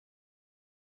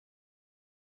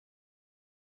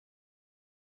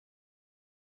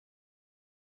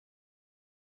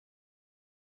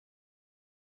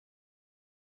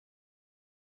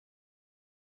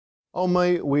How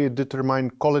may we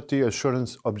determine quality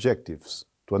assurance objectives?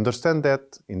 To understand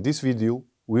that, in this video,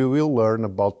 we will learn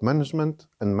about management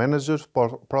and managers'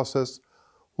 process,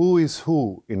 who is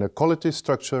who in a quality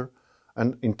structure,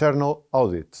 and internal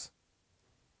audits.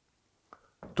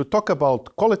 To talk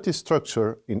about quality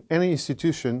structure in any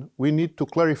institution, we need to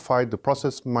clarify the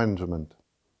process management.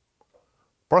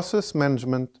 Process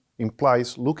management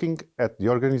implies looking at the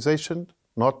organization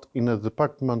not in a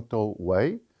departmental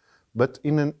way, but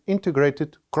in an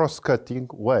integrated cross-cutting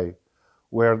way,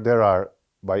 where there are,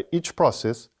 by each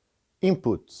process,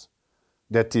 inputs.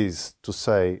 That is to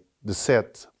say, the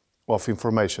set of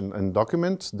information and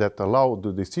documents that allow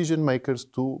the decision makers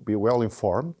to be well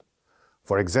informed.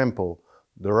 For example,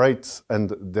 the rates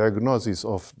and diagnosis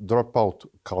of dropout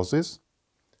causes.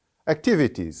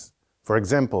 Activities, for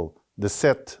example, the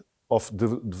set of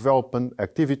development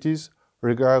activities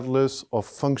regardless of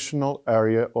functional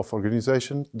area of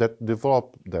organization that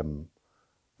develop them.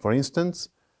 For instance,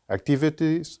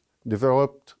 activities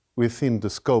developed within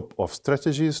the scope of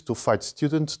strategies to fight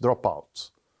students' dropouts.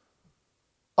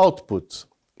 Outputs.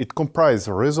 It comprises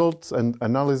results and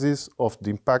analysis of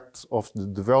the impacts of the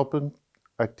development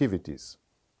activities.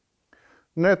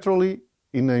 Naturally,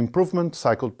 in an improvement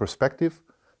cycle perspective,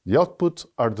 the outputs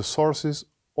are the sources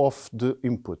of the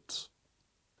inputs.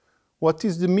 What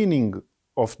is the meaning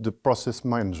of the process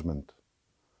management?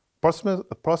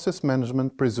 Process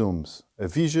management presumes a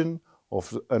vision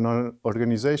of an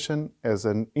organization as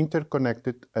an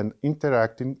interconnected and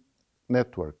interacting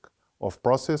network of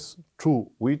process through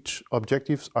which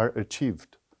objectives are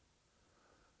achieved.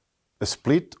 A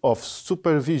split of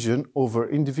supervision over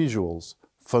individuals,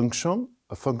 functional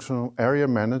area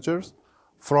managers,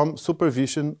 from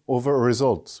supervision over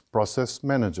results, process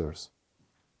managers.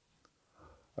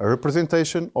 A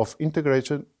representation of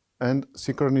integration and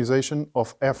synchronization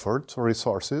of efforts,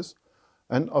 resources,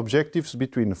 and objectives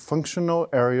between functional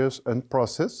areas and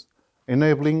process,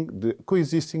 enabling the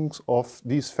coexistence of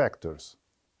these factors.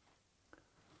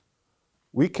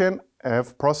 We can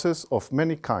have processes of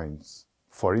many kinds.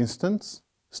 For instance,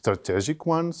 strategic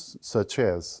ones such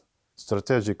as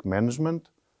strategic management,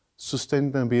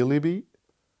 sustainability,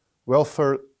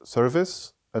 welfare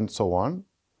service, and so on.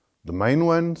 The main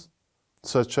ones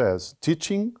such as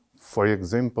teaching, for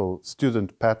example,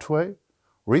 student pathway,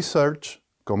 research,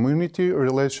 community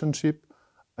relationship,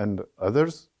 and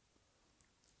others.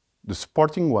 The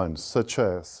supporting ones such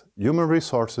as human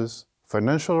resources,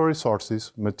 financial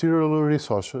resources, material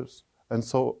resources, and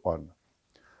so on.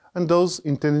 And those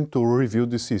intending to review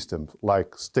the system,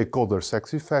 like stakeholder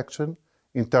satisfaction,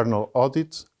 internal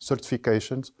audits,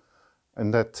 certifications,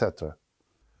 and etc.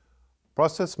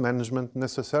 Process management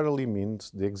necessarily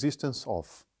means the existence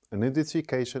of an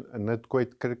identification and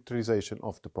adequate characterization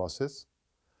of the process,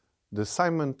 the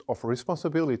assignment of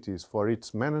responsibilities for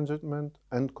its management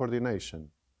and coordination,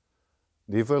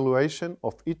 the evaluation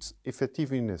of its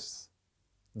effectiveness.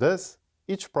 Thus,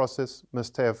 each process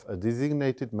must have a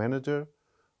designated manager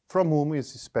from whom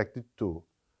is expected to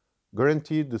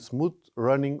guarantee the smooth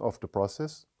running of the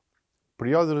process,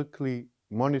 periodically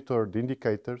monitor the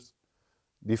indicators,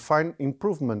 define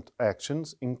improvement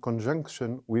actions in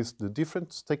conjunction with the different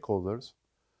stakeholders,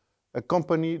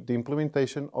 accompany the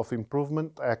implementation of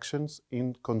improvement actions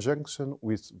in conjunction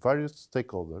with various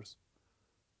stakeholders.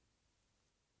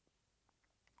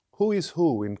 Who is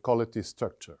who in quality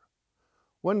structure?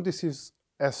 One decisive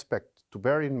aspect to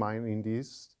bear in mind in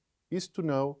this is to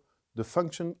know the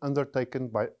function undertaken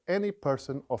by any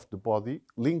person of the body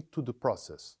linked to the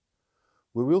process.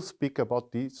 We will speak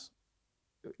about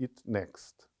it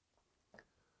next.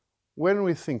 When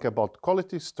we think about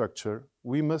quality structure,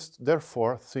 we must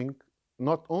therefore think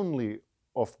not only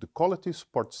of the quality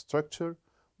support structure,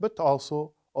 but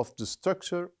also of the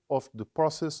structure of the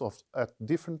process at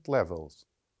different levels.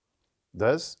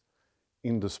 Thus,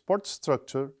 in the support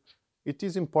structure, it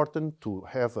is important to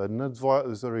have an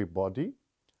advisory body,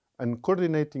 a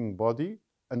coordinating body,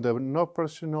 and an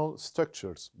operational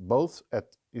structures, both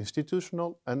at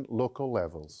institutional and local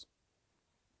levels.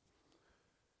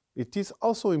 It is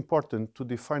also important to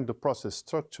define the process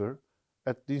structure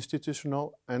at the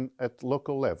institutional and at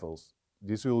local levels.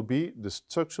 This will be the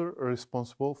structure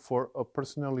responsible for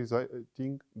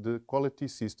operationalizing the quality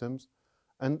systems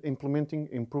and implementing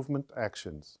improvement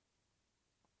actions.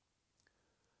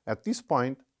 At this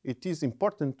point, it is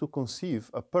important to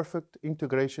conceive a perfect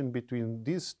integration between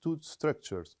these two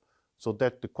structures so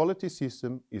that the quality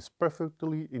system is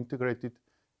perfectly integrated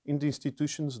in the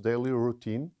institution's daily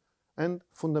routine and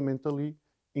fundamentally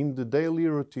in the daily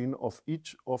routine of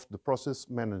each of the process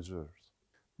managers.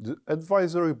 The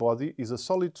advisory body is a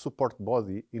solid support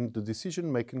body in the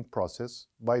decision-making process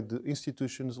by the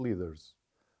institution's leaders.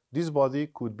 This body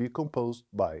could be composed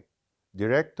by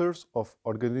directors of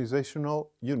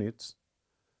organizational units,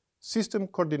 system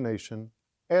coordination,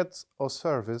 heads of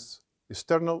service,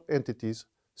 external entities,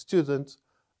 students,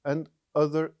 and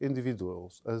other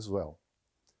individuals as well.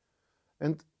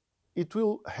 And it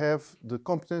will have the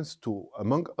competence to,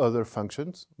 among other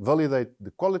functions, validate the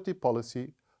quality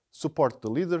policy, support the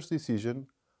leader's decision,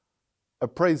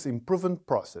 appraise improvement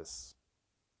process.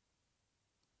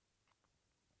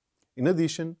 In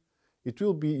addition, it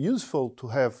will be useful to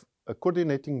have a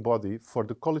coordinating body for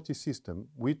the quality system,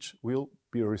 which will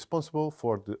be responsible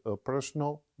for the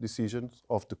operational decisions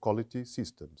of the quality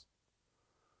systems.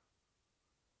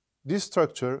 This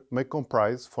structure may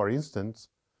comprise, for instance,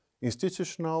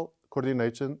 institutional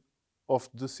coordination of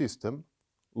the system,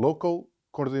 local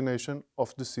coordination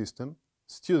of the system,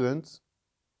 students,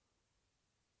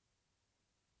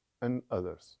 and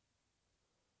others.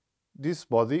 This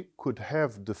body could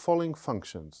have the following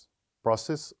functions: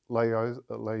 process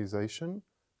liaison,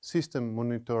 system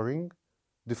monitoring,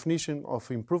 definition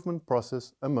of improvement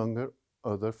process, among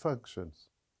other functions.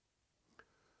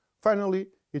 Finally,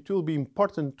 it will be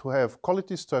important to have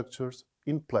quality structures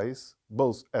in place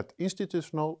both at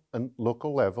institutional and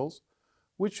local levels,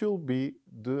 which will be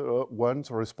the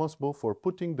ones responsible for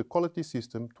putting the quality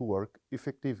system to work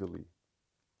effectively.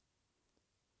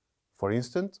 For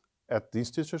instance, at the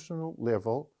institutional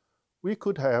level, we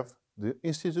could have the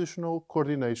institutional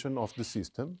coordination of the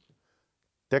system,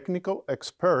 technical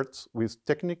experts with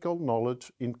technical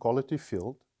knowledge in quality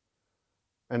field,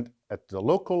 and at the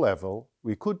local level,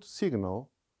 we could signal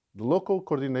the local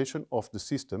coordination of the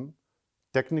system,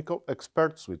 technical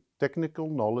experts with technical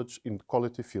knowledge in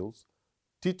quality fields,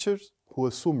 teachers who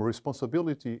assume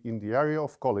responsibility in the area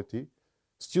of quality,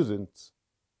 students.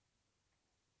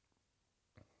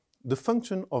 The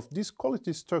function of these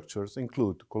quality structures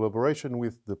include collaboration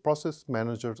with the process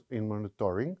managers in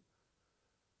monitoring,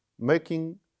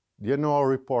 making the annual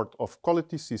report of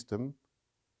quality system,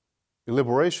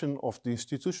 elaboration of the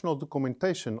institutional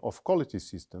documentation of quality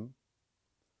system,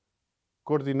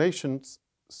 coordination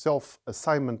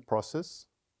self-assignment process,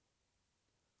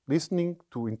 listening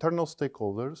to internal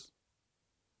stakeholders,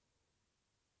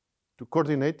 to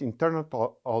coordinate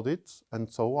internal audits, and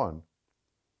so on.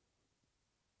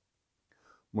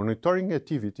 Monitoring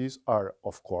activities are,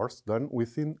 of course, done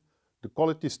within the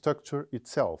quality structure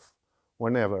itself,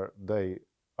 whenever they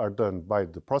are done by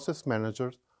the process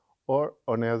managers or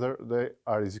whenever they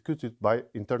are executed by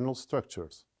internal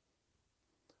structures.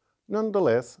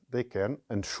 Nonetheless, they can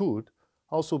and should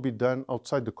also be done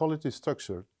outside the quality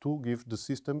structure to give the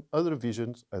system other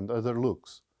visions and other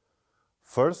looks.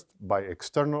 First, by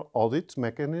external audit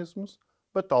mechanisms,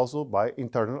 but also by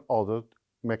internal audit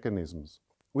mechanisms,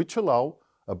 which allow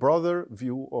a broader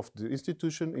view of the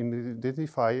institution in the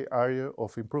identified area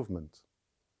of improvement.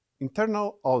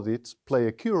 Internal audits play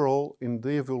a key role in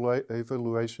the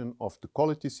evaluation of the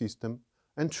quality system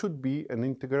and should be an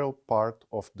integral part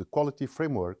of the quality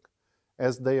framework,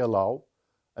 as they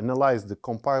analyze the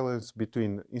compliance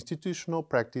between institutional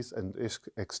practice and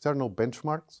external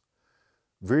benchmarks,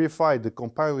 verify the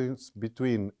compliance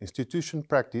between institution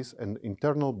practice and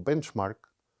internal benchmark,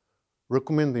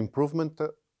 recommend improvement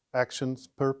actions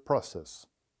per process.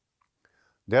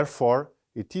 Therefore,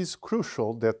 it is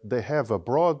crucial that they have a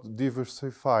broad,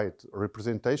 diversified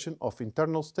representation of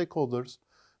internal stakeholders,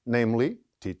 namely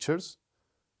teachers,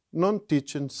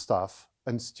 non-teaching staff,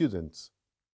 and students,